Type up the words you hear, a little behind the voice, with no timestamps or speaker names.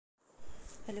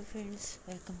Hello friends,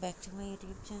 welcome back to my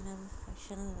YouTube channel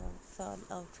Fashion Fall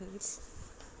Outfits.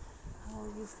 How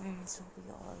are you friends? Hope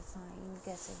you all fine.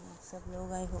 कैसे हैं आप सब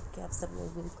लोग? I hope कि आप सब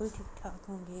लोग बिल्कुल ठीक ठाक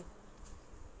होंगे।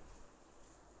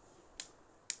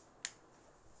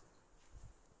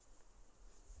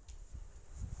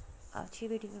 आज की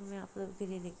वीडियो में मैं आप लोगों के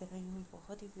लिए लेकर आई हूँ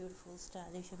बहुत ही beautiful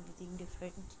stylish amazing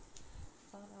different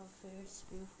fall outfits,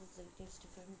 beautiful latest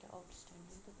different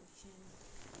outstanding collection,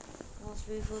 most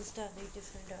beautiful stylish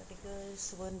different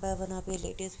articles. One by one आप ये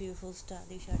लेटेस्ट ब्यूटीफुल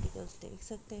स्टाइलिश आर्टिकल्स देख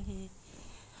सकते हैं।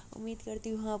 उम्मीद करती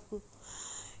हूँ आपको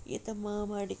ये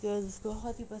तमाम आर्टिकल्स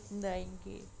बहुत ही पसंद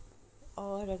आएंगे।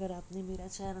 और अगर आपने मेरा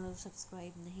चैनल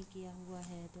सब्सक्राइब नहीं किया हुआ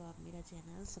है तो आप मेरा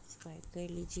चैनल सब्सक्राइब कर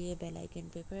लीजिए, बेल आइकन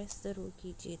पे प्रेस ज़रूर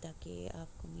कीजिए ताकि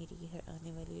आपको मेरी हर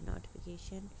आने वाली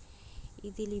नोटिफिकेशन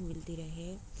इजीली मिलती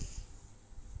रहे।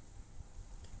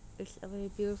 It's a very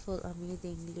beautiful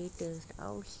amazing latest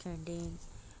outstanding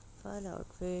fall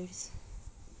outfits,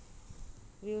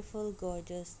 beautiful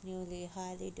gorgeous newly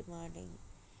highly demanding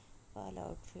fall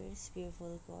outfits,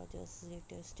 beautiful gorgeous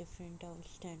latest different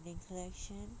outstanding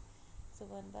collection। So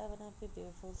one by one आप ये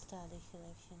ब्यूटीफुल स्टाइलिश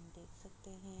कलेक्शन देख सकते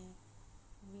हैं।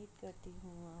 उम्मीद करती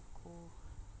हूँ आपको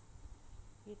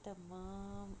ये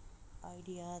तमाम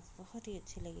आइडियाज़ बहुत ही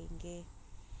अच्छे लगेंगे।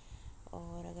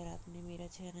 और अगर आपने मेरा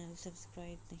चैनल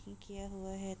सब्सक्राइब नहीं किया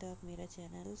हुआ है तो आप मेरा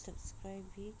चैनल सब्सक्राइब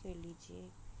भी कर लीजिए,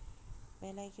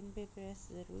 बेल आइकन पे प्रेस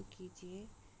ज़रूर कीजिए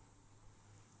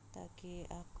ताकि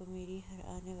आपको मेरी हर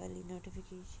आने वाली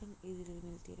नोटिफिकेशन इजीली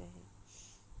मिलती रहे।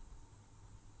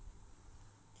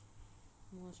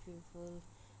 Most beautiful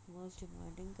most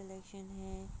demanding collection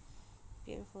है,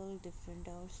 ब्यूटीफुल डिफरेंट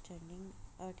आउटस्टैंडिंग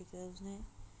आर्टिकल्स हैं।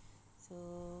 So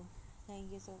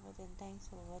thank you so much and thanks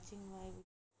for watching my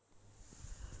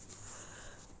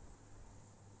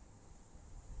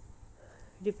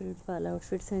different fall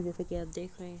outfits हैं जैसे कि आप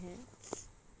देख रहे हैं।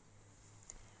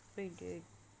 प्रिंटेड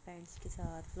पैंट्स के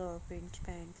साथ, फ्लोर प्रिंट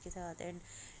पैंट्स के साथ एंड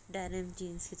डेनिम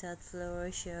जीन्स के साथ floor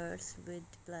shirts with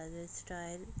palazzo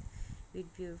style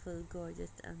with beautiful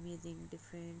gorgeous amazing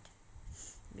different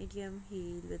medium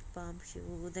heel with palm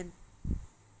shoes and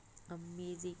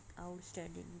amazing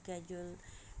outstanding casual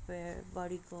wear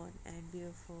bodycon and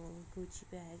beautiful Gucci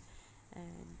bag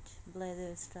and blazer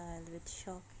style with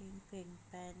shocking pink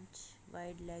pant,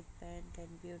 wide leg pant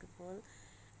and beautiful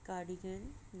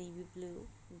cardigan navy blue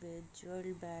with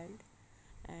jewel belt,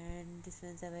 and this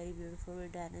one's a very beautiful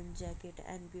denim jacket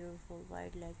and beautiful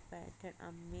wide leg pant and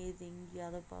amazing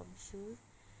yellow pump shoes.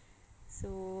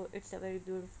 So it's a very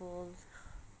beautiful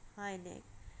high neck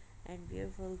and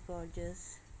beautiful gorgeous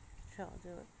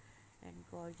trouser and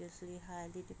gorgeously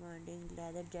highly demanding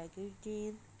leather jacket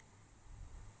jeans.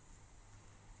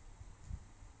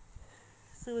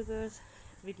 So viewers,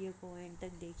 video को and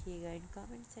तक देखिएगा। And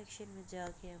comment section में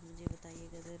जाके आप मुझे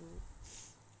बताइएगा ज़रूर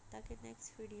ताकि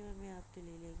नेक्स्ट वीडियो में मैं आपके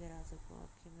लिए लेकर आ सकूँ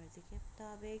आपकी मर्ज़ी के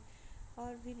मुताबिक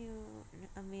और भी new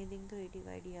amazing creative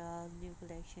ideas, new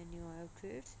collection, new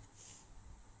outfits.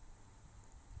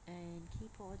 And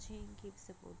keep watching, keep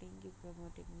supporting, keep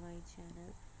promoting my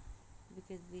channel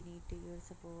because we need to your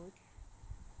support.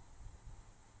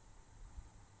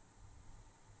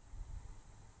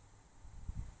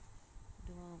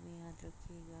 दुआ में याद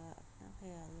रखिएगा, अपना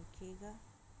ख्याल रखिएगा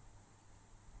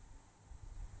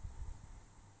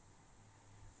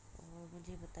और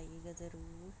मुझे बताइएगा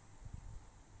ज़रूर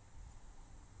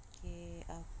कि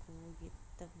आपको ये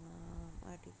तमाम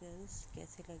आर्टिकल्स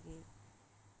कैसे लगे।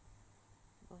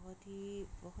 बहुत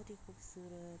ही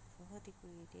खूबसूरत, बहुत ही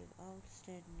क्रिएटिव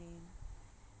आउटस्टैंडिंग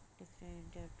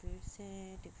डिफरेंट आउटफिट्स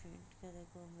हैं, डिफरेंट कलर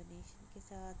कॉम्बिनेशन के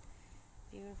साथ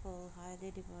beautiful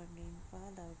highly demanding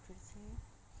fall outfits हैं।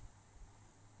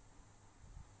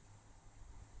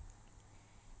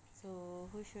 सो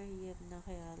खुश रहिए, अपना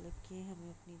ख्याल रखिए, हमें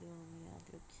अपनी दुआ में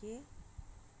याद रखिए।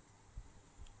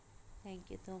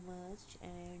 Thank you so much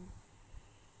and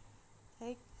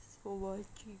thanks for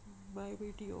watching my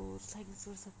videos. Thanks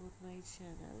for support my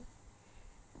channel.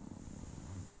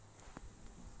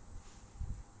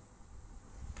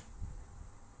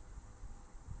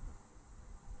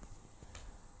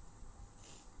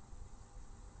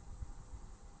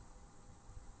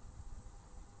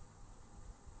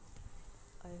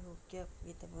 I hope कि आप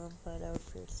ये तमाम फॉल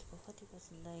आउटफिट्स बहुत ही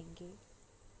पसंद आएंगे।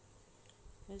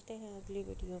 मिलते हैं अगली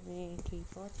वीडियो में।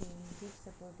 Keep watching, keep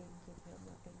supporting, keep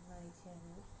promoting my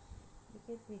channel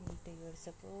because we need your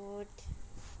support.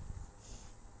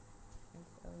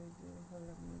 It's a beautiful,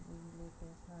 amazing,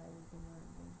 latest, highly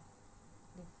demanding,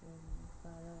 different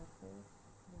fall outfits,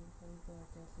 beautiful,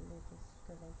 gorgeous, latest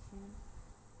collection,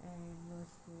 and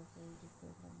most beautiful,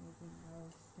 different, amazing,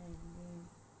 outstanding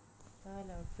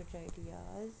fall outfit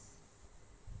ideas.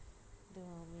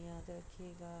 दुआ में याद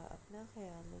रखिएगा, अपना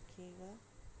ख्याल रखिएगा।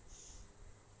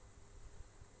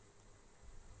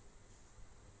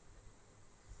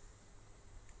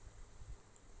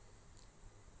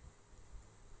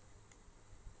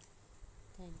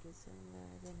 Thank you so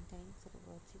much and thanks for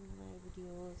watching my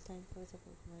videos. Thanks for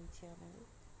support my channel.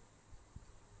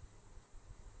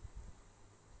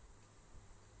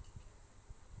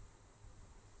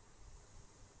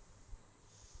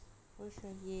 खुश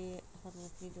रहिए, हमें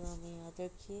अपनी दुआ में याद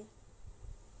रखिए।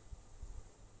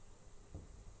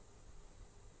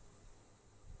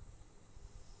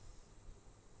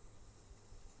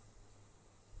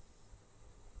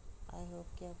 आई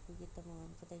होप कि आपको ये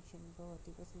तमाम कलेक्शन बहुत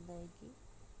ही पसंद आएगी।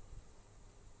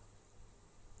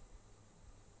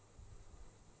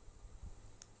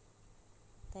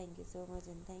 Thank you so much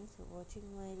and thanks for watching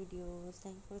my videos.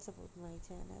 Thanks for support my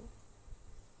channel.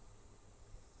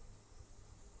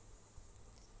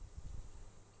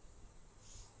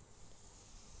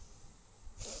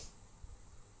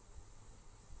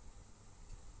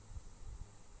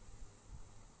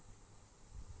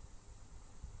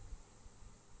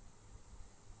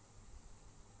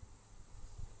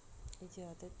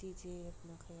 इजाज़त दीजिए,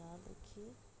 अपना ख्याल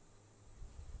रखिए।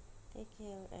 Take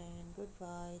care and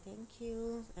goodbye. Thank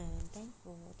you and thanks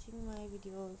for watching my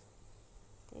videos.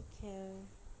 Take care.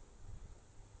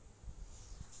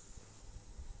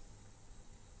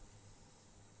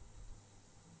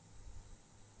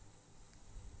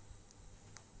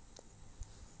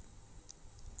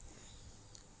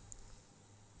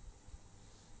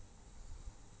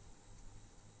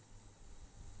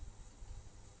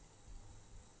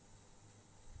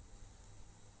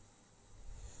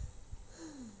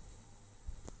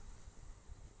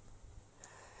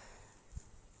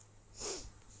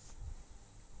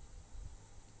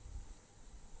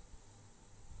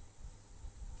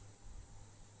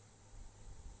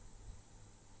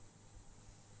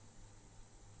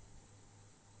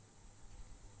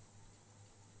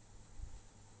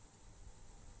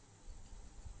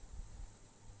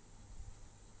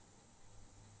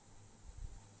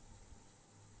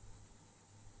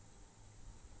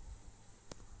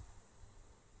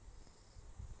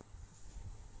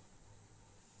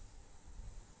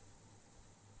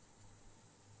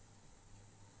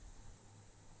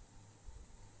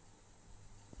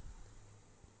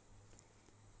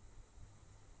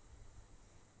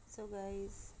 So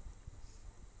guys,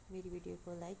 मेरी video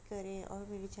को like करें और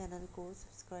मेरे चैनल को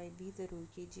सब्सक्राइब भी ज़रूर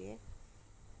कीजिए।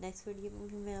 नेक्स्ट वीडियो में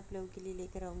भी मैं आप लोगों के लिए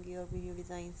लेकर आऊँगी और भी new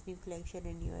designs, new collection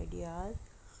and new ideas.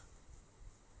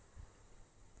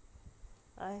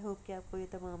 I hope कि आपको ये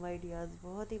तमाम आइडियाज़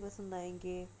बहुत ही पसंद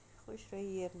आएंगे। खुश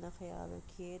रहिए, अपना ख्याल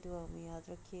रखिए, दुआ में याद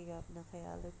रखिएगा, अपना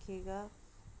ख्याल रखिएगा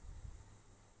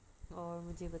और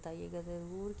मुझे बताइएगा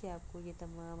ज़रूर कि आपको ये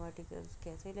तमाम आर्टिकल्स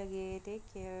कैसे लगे। Take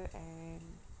care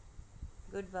and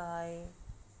goodbye.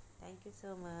 Thank you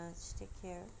so much. Take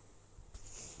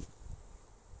care.